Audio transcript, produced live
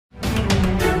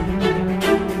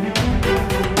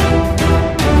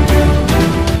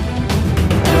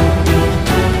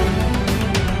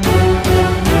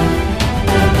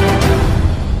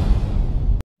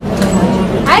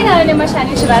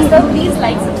So please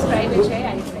like, subscribe and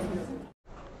share.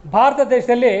 Bharat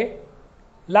ದೇಶದಲ್ಲಿ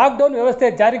lockdown ವ್ಯವಸ್ಥೆ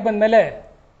ಜಾರಿಗೆ ಬಂದ ಮೇಲೆ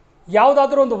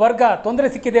ಯಾವುದಾದ್ರೂ ಒಂದು ವರ್ಗ ತೊಂದರೆ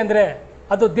ಸಿಕ್ಕಿದೆ ಅಂದರೆ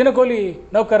ಅದು ದಿನಗೂಲಿ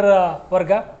ನೌಕರರ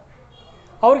ವರ್ಗ.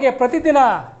 ಅವರಿಗೆ ಪ್ರತಿದಿನ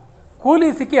ಕೂಲಿ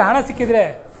ಸಿಕ್ಕಿ ಹಣ ಸಿಕ್ಕಿದರೆ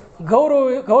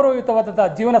ಗೌರವಯುತವಾದಂಥ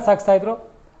ಜೀವನ ಸಾಗಿಸ್ತಾಯಿದ್ರು.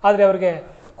 ಆದರೆ ಅವರಿಗೆ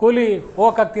ಕೂಲಿ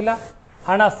ಹೋಗೋಕ್ಕಾಗ್ತಿಲ್ಲ,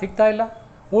 ಹಣ ಸಿಗ್ತಾ ಇಲ್ಲ,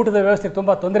 ಊಟದ ವ್ಯವಸ್ಥೆ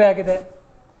ತುಂಬ ತೊಂದರೆ ಆಗಿದೆ.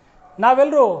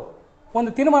 ನಾವೆಲ್ಲರೂ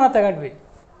ಒಂದು ತೀರ್ಮಾನ ತಗೊಂಡ್ವಿ,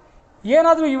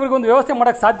 ಏನಾದರೂ ಇವ್ರಿಗೊಂದು ವ್ಯವಸ್ಥೆ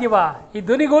ಮಾಡೋಕ್ಕೆ ಸಾಧ್ಯವಾ? ಈ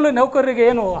ದಿನಗೂಲಿ ನೌಕರರಿಗೆ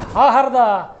ಏನು ಆಹಾರದ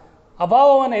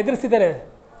ಅಭಾವವನ್ನು ಎದುರಿಸಿದರೆ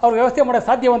ಅವ್ರು ವ್ಯವಸ್ಥೆ ಮಾಡೋಕ್ಕೆ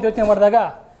ಸಾಧ್ಯವಂತ ಯೋಚನೆ ಮಾಡಿದಾಗ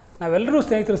ನಾವೆಲ್ಲರೂ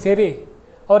ಸ್ನೇಹಿತರು ಸೇರಿ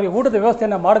ಅವರಿಗೆ ಊಟದ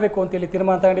ವ್ಯವಸ್ಥೆಯನ್ನು ಮಾಡಬೇಕು ಅಂತೇಳಿ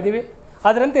ತೀರ್ಮಾನ ತಗೊಂಡಿದ್ದೀವಿ.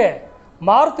 ಅದರಂತೆ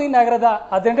ಮಾರುತಿನಗರದ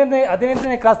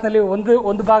 18ನೇ ಕ್ರಾಸ್ನಲ್ಲಿ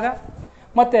ಒಂದು ಭಾಗ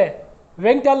ಮತ್ತು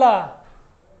ವೆಂಕಟಾಲ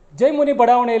ಜೈಮುನಿ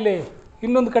ಬಡಾವಣೆಯಲ್ಲಿ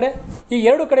ಇನ್ನೊಂದು ಕಡೆ, ಈ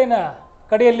ಎರಡು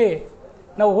ಕಡೆಯಲ್ಲಿ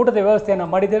ನಾವು ಊಟದ ವ್ಯವಸ್ಥೆಯನ್ನು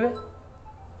ಮಾಡಿದ್ದೇವೆ.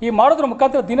 ಈ ಮಾಡೋದ್ರ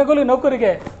ಮುಖಾಂತರ ದಿನಗೂಲಿ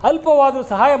ನೌಕರಿಗೆ ಅಲ್ಪವಾದರೂ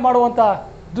ಸಹಾಯ ಮಾಡುವಂಥ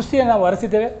ದೃಷ್ಟಿಯನ್ನು ನಾವು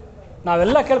ಹರಿಸಿದ್ದೇವೆ.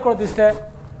 ನಾವೆಲ್ಲ ಕೇಳ್ಕೊಳ್ಳೋದಿಷ್ಟೇ,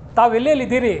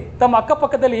 ತಾವೆಲ್ಲೆಲ್ಲಿದ್ದೀರಿ, ತಮ್ಮ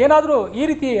ಅಕ್ಕಪಕ್ಕದಲ್ಲಿ ಏನಾದರೂ ಈ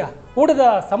ರೀತಿ ಊಟದ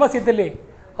ಸಮಸ್ಯೆ ಇದ್ದಲ್ಲಿ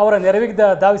ಅವರ ನೆರವಿಗೆ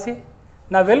ಧಾವಿಸಿ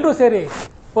ನಾವೆಲ್ಲರೂ ಸೇರಿ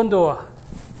ಒಂದು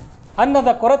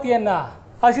ಅನ್ನದ ಕೊರತೆಯನ್ನು,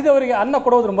 ಹಸಿದವರಿಗೆ ಅನ್ನ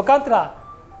ಕೊಡೋದ್ರ ಮುಖಾಂತರ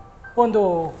ಒಂದು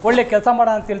ಒಳ್ಳೆಯ ಕೆಲಸ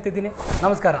ಮಾಡೋಣ ಅಂತ ಹೇಳ್ತಿದ್ದೀನಿ.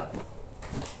 ನಮಸ್ಕಾರ.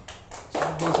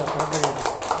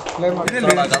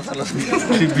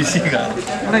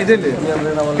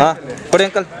 ಕೊಡಿ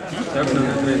ಅಂಕಲ್.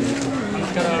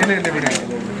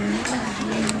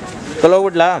 ಕಲ್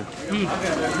ಹೋಗ್ಬಿಡ್ಲಾ?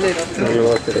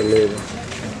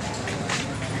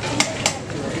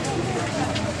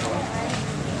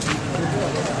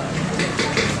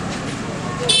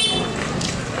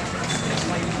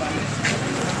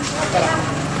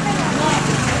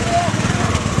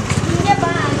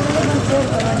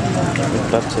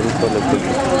 ಸ್ವಲ್ಪ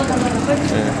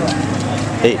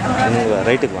ಏಯ್ ನಿಮ್ಗೆ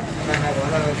ರೈಟಿಗೆ ಬಾ.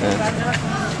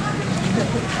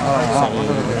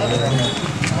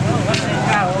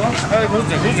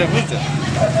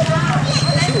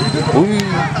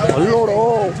 ಅಲ್ಲೋಡೋ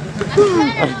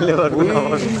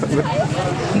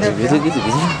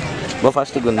ಬಾ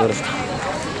ಫಾಸ್ಟಿಗೆ ಬಂದವ್ರು.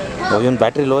 ಇವನು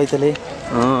ಬ್ಯಾಟ್ರಿ ಲೋ ಐತಲ್ಲಿ.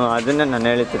 ಅದನ್ನೇ ನಾನು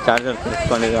ಹೇಳಿತ್ತು, ಚಾರ್ಜರ್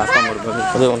ಕಲಿಸ್ಕೊಂಡಿದ್ದು ಹಾಕೊಂಡ್ಬರ್ಬೋದು.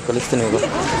 ಅದೇ ಒಂದು ಕಲಿಸ್ತೀನಿ ಈಗ.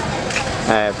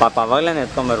 ಪಾಪ ಅವಾಗಲೇ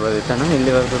ಎತ್ಕೊಂಬರ್ಬೋದಿತ್ತು,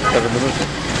 ಇಲ್ಲಿವರೆಗೂ ತೆಗೆದು